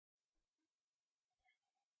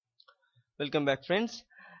Welcome back, friends.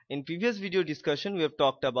 In previous video discussion we have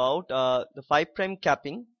talked about the 5 prime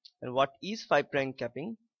capping and what is 5 prime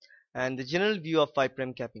capping and the general view of 5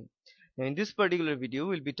 prime capping. Now in this particular video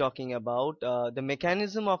we'll be talking about the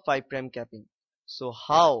mechanism of 5 prime capping. So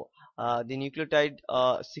how the nucleotide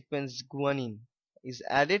sequence guanine is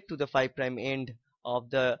added to the 5 prime end of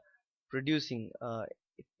the producing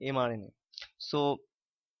mRNA. So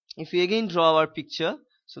if we again draw our picture,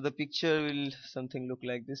 so the picture will something look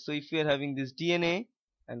like this. So if we are having this DNA,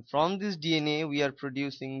 and from this DNA we are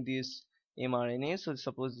producing this mRNA. So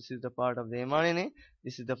suppose this is the part of the mRNA,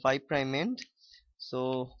 this is the 5 prime end.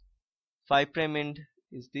 So 5 prime end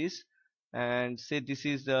is this, and say this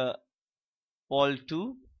is the pol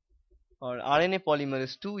 2 or RNA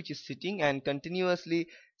polymerase 2, which is sitting and continuously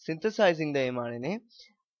synthesizing the mRNA.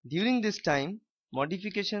 During this time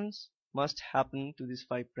modifications must happen to this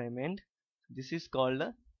 5 prime end. This is called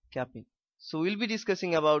a capping. So we'll be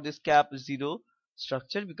discussing about this cap 0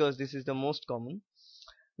 structure because this is the most common.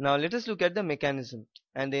 Now let us look at the mechanism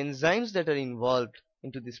and the enzymes that are involved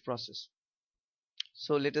into this process.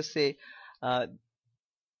 So let us say 3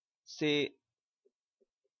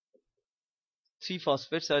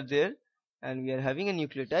 phosphates are there and we are having a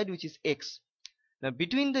nucleotide which is X. Now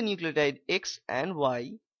between the nucleotide X and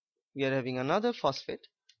Y we are having another phosphate.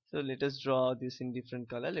 So let us draw this in different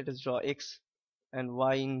color. Let us draw X and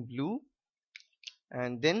Y in blue,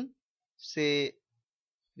 and then say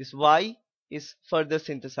this Y is further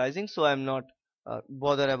synthesizing, so I am not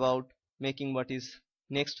bothered about making what is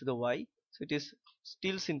next to the Y, so it is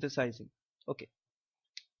still synthesizing. Okay,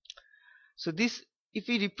 so this, if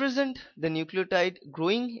we represent the nucleotide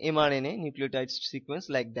growing mRNA nucleotide sequence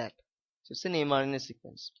like that, so it's an mRNA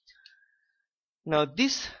sequence. Now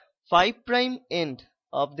this 5 prime end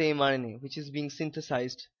of the mRNA which is being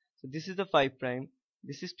synthesized, so this is the 5 prime,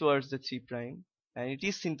 this is towards the 3 prime, and it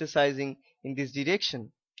is synthesizing in this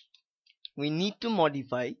direction. We need to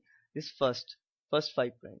modify this first 5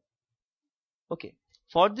 prime. Okay,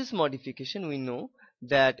 for this modification we know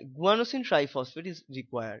that guanosine triphosphate is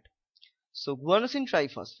required. So guanosine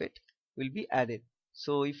triphosphate will be added.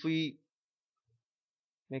 So if we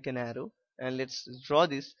make an arrow and let's draw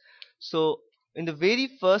this, so in the very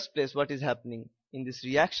first place what is happening in this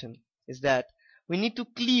reaction is that we need to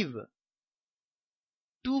cleave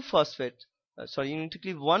you need to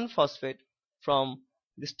cleave one phosphate from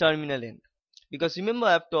this terminal end, because remember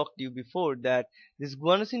I have talked to you before that this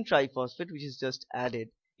guanosine triphosphate which is just added,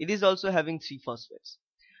 it is also having 3 phosphates,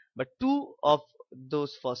 but 2 of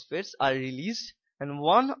those phosphates are released and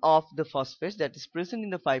one of the phosphates that is present in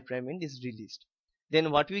the 5 prime end is released.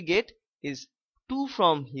 Then what we get is 2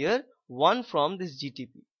 from here, 1 from this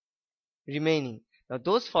GTP remaining. Now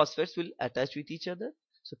those phosphates will attach with each other,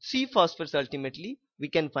 so 3 phosphates ultimately we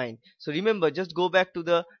can find. So remember, just go back to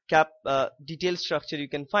the cap detailed structure, you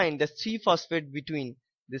can find the 3 phosphate between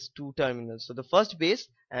these 2 terminals. So the first base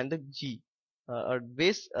and the G or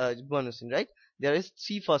base guanosine, right? There is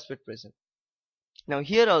 3 phosphate present. Now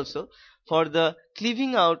here also for the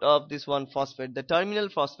cleaving out of this one phosphate, the terminal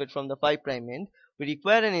phosphate from the 5 prime end, we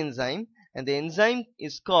require an enzyme, and the enzyme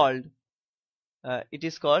is called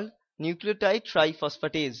nucleotide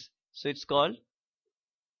triphosphatase. So it's called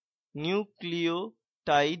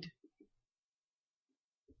nucleotide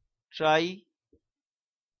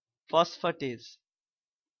triphosphatase.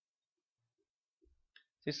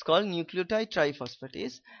 It's called nucleotide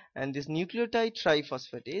triphosphatase, and this nucleotide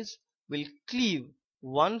triphosphatase will cleave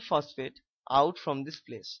one phosphate out from this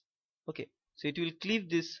place. Okay, so it will cleave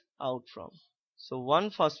this out from, so one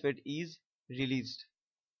phosphate is released.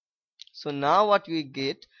 So now what we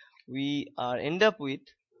get, we are end up with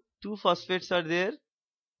 2 phosphates are there,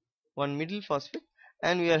 one middle phosphate,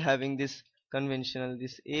 and we are having this conventional,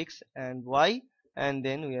 this X and Y, and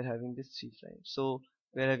then we are having this 3 prime. So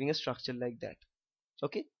we are having a structure like that.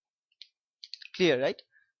 Okay, clear, right?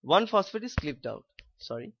 One phosphate is clipped out.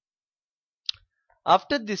 Sorry.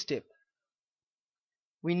 After this step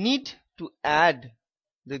we need to add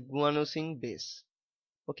the guanosine base.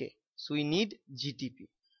 Okay, so we need GTP.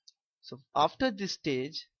 So after this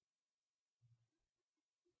stage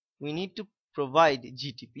we need to provide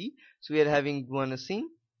GTP. So we are having guanosine,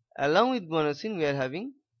 along with guanosine we are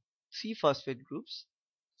having 3 phosphate groups.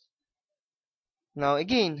 Now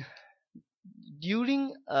again,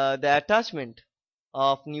 during the attachment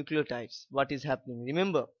of nucleotides, what is happening?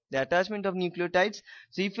 Remember the attachment of nucleotides.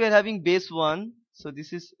 So if we are having base 1, so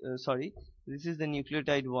this is this is the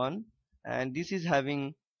nucleotide 1, and this is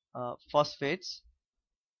having phosphates,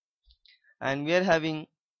 and we are having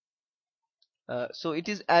so it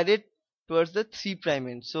is added towards the 3 prime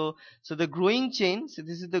end. So the growing chain, so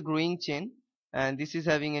this is the growing chain, and this is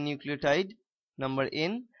having a nucleotide number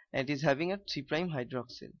N, and it is having a 3'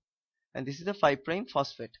 hydroxyl, and this is a 5'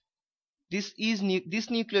 phosphate. This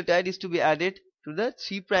nucleotide is to be added to the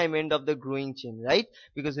 3' end of the growing chain, right?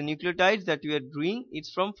 Because the nucleotides that we are doing,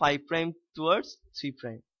 it's from 5' towards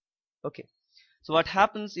 3'. Okay, so what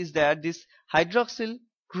happens is that this hydroxyl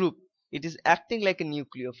group, it is acting like a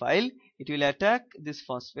nucleophile. It will attack this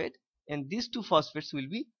phosphate, and these two phosphates will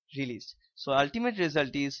be released. So ultimate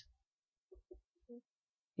result is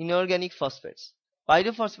inorganic phosphates.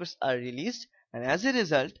 Pyrophosphates are released, and as a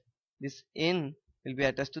result, this N will be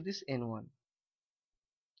attached to this N1,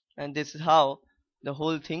 and this is how the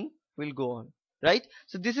whole thing will go on, right?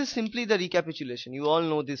 So this is simply the recapitulation. You all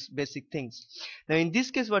know these basic things. Now in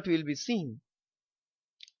this case, what we will be seeing,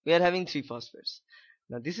 we are having 3 phosphates.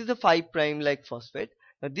 Now this is a 5' like phosphate.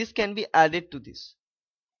 Now this can be added to this.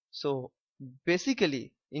 So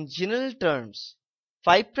basically, in general terms,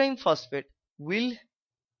 5' phosphate will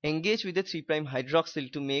engage with the 3'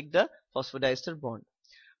 hydroxyl to make the phosphodiester bond.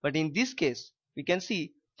 But in this case, we can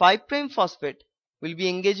see 5' phosphate will be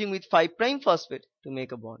engaging with 5' phosphate to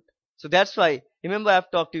make a bond. So that's why, remember,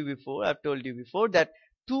 I've told you before that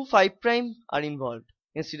 2 5' are involved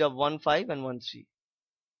instead of 1 5 and 1 3.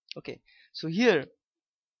 Okay, so here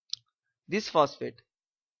this phosphate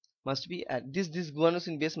must be added. This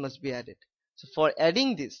guanosine base must be added. So for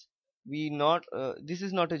adding this, this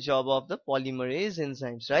is not a job of the polymerase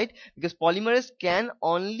enzymes, right? Because polymerase can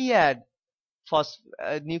only add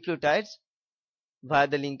nucleotides via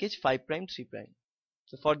the linkage 5' 3'.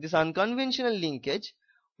 So for this unconventional linkage,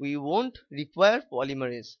 we won't require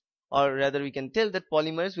polymerase, or rather we can tell that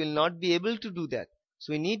polymerase will not be able to do that.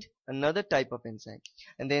 So we need another type of enzyme,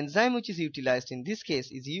 and the enzyme which is utilized in this case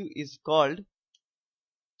is called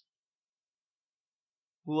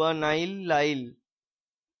guanylyl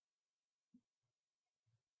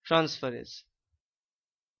transferase.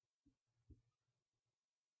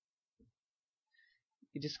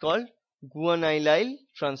 It is called guanylyl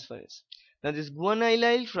transferase. Now this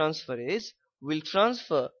guanylyl transferase will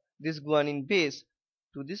transfer this guanine base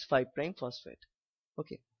to this 5' phosphate.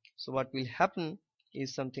 Okay, so what will happen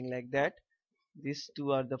is something like that. These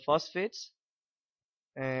two are the phosphates,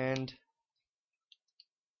 and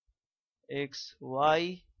X,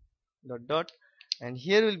 Y, dot dot, and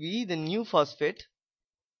here will be the new phosphate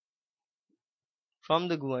from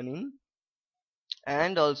the guanine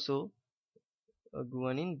and also a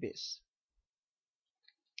guanine base.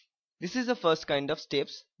 This is the first kind of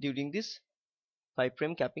steps during this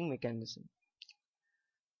 5' capping mechanism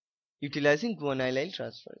utilizing guanylyl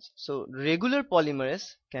transferase. So regular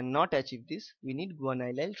polymerase cannot achieve this. We need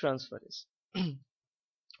guanylyl transferase.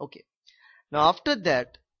 Okay, now after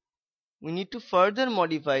that we need to further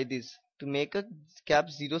modify this to make a cap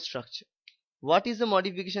 0 structure. What is the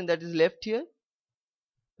modification that is left here?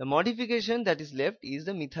 The modification that is left is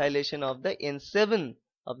the methylation of the N7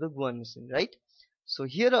 of the guanosine, right? So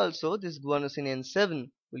here also this guanosine N7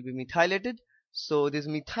 will be methylated. So this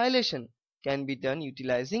methylation can be done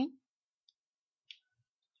utilizing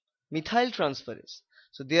methyl transferase.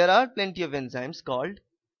 So there are plenty of enzymes called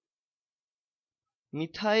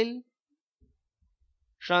methyl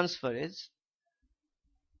transferase,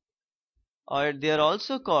 or they are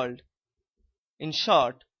also called, in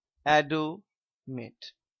short, adomate.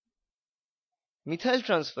 Methyl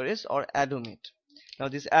transferase or adomate. Now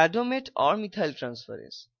this adomate or methyl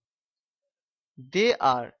transferase, they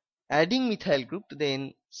are adding methyl group to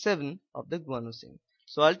the N7 of the guanosine.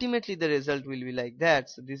 So ultimately the result will be like that.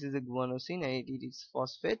 So this is a guanosine and it is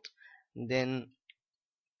phosphate, then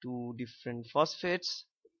two different phosphates,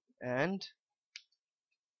 and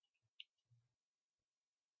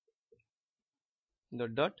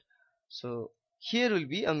dot dot. So here will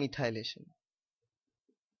be a methylation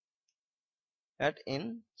at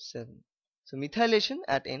N7. So methylation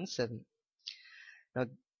at N7. Now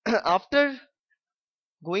after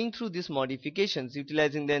going through these modifications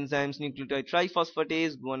utilizing the enzymes nucleotide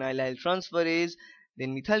triphosphatase, guanylyl transferase,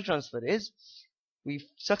 then methyl transferase, we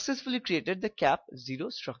successfully created the cap 0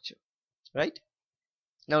 structure, right?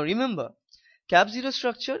 Now remember, cap 0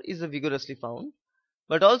 structure is vigorously found,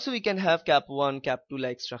 but also we can have cap 1, cap 2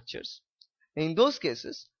 like structures. In those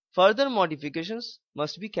cases, further modifications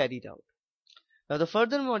must be carried out. Now the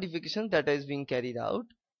further modifications that is being carried out,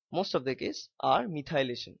 most of the case are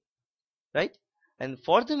methylation, right? And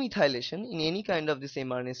for the methylation in any kind of this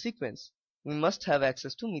mRNA sequence, we must have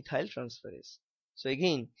access to methyl transferase. So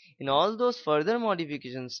again, in all those further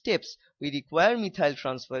modification steps, we require methyl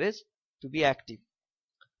transferase to be active.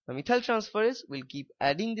 Now methyl transferase will keep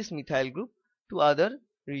adding this methyl group to other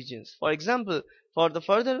regions. For example, for the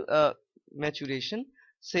further maturation,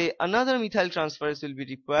 say another methyl transferase will be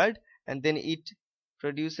required, and then it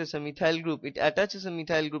produces a methyl group. It attaches a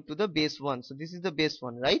methyl group to the base 1. So this is the base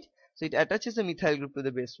 1, right? So it attaches a methyl group to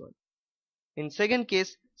the base 1. In second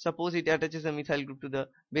case, suppose it attaches a methyl group to the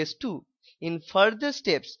base 2. In further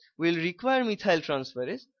steps, we will require methyl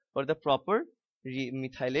transferase for the proper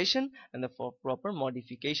methylation and the proper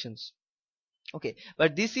modifications. Okay,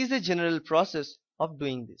 but this is a general process of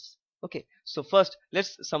doing this. Okay, so first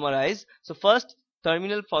let's summarize. So first,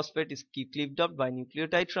 terminal phosphate is cleaved up by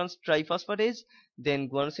nucleotide triphosphatase. Then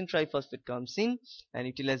guanosine triphosphate comes in, and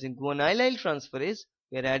utilizing guanylyl transferase,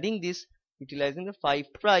 we are adding this utilizing the 5'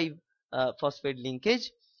 phosphate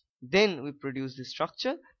linkage. Then we produce the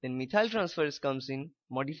structure. Then methyl transferase comes in,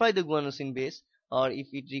 modify the guanosine base, or if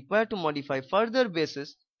it require to modify further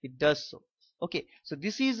bases, it does so. Okay, so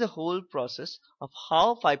this is the whole process of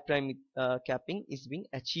how 5' capping is being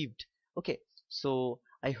achieved. Okay, so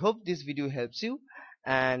I hope this video helps you.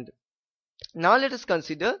 And now let us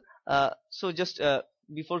consider,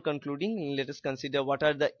 before concluding, let us consider what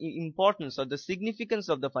are the importance or the significance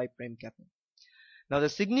of the 5' capping. Now the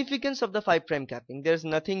significance of the 5' capping, there is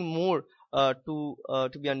nothing more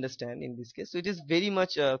to be understand in this case. So it is very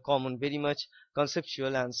much common, very much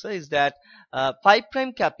conceptual answer is that 5'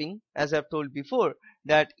 capping, as I have told before,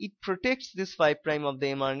 that it protects this 5' of the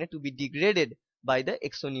mRNA to be degraded by the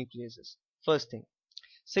exonucleases. First thing.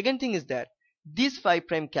 Second thing is that this 5'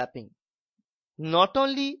 capping not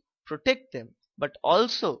only protect them but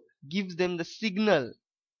also gives them the signal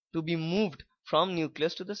to be moved from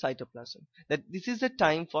nucleus to the cytoplasm, that this is the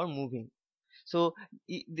time for moving. So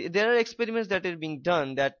there are experiments that are being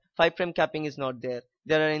done that 5' capping is not there.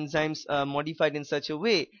 There are enzymes modified in such a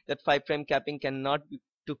way that 5' capping cannot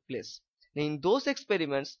took place. In those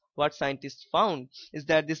experiments, what scientists found is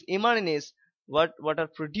that these mRNAs, what are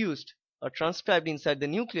produced or transcribed inside the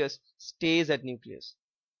nucleus, stays at nucleus.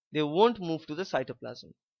 They won't move to the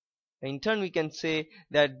cytoplasm. In turn, we can say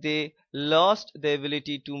that they lost the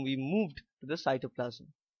ability to be moved to the cytoplasm.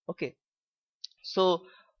 Okay, so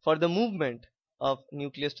for the movement of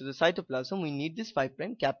nucleus to the cytoplasm, we need this 5'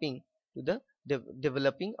 capping to the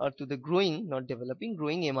developing or to the growing, not developing,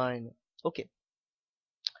 growing mRNA. Okay,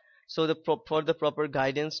 so for the proper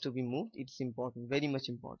guidance to be moved, it's important, very much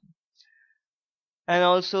important. And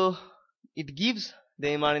also it gives the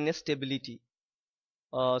mRNA stability.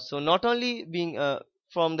 So not only being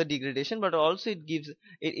from the degradation, but also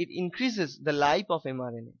it increases the life of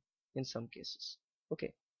mRNA in some cases.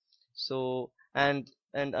 Okay, so and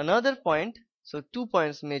another point, so 2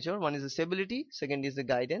 points major, one is the stability, second is the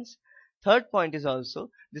guidance. Third point is also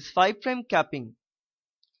this 5' capping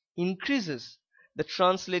increases the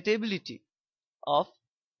translatability of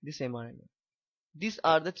this mRNA. These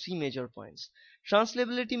are the 3 major points.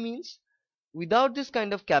 Translatability means without this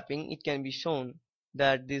kind of capping, it can be shown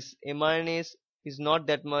that this mRNA is not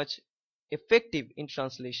that much effective in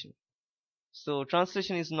translation. So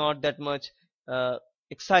translation is not that much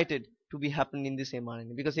excited to be happening in this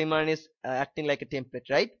mRNA, because mRNA is acting like a template,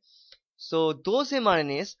 right? So those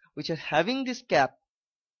mRNAs which are having this cap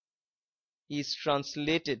is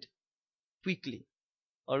translated quickly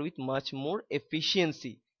or with much more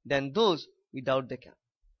efficiency than those without the cap.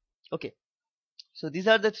 Okay, so these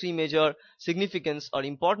are the 3 major significance or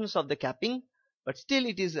importance of the capping, but still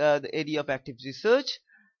it is the area of active research,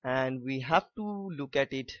 and we have to look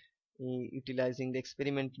at it utilizing the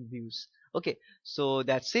experimental views. Okay, so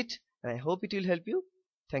that's it, and I hope it will help you.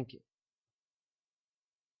 Thank you.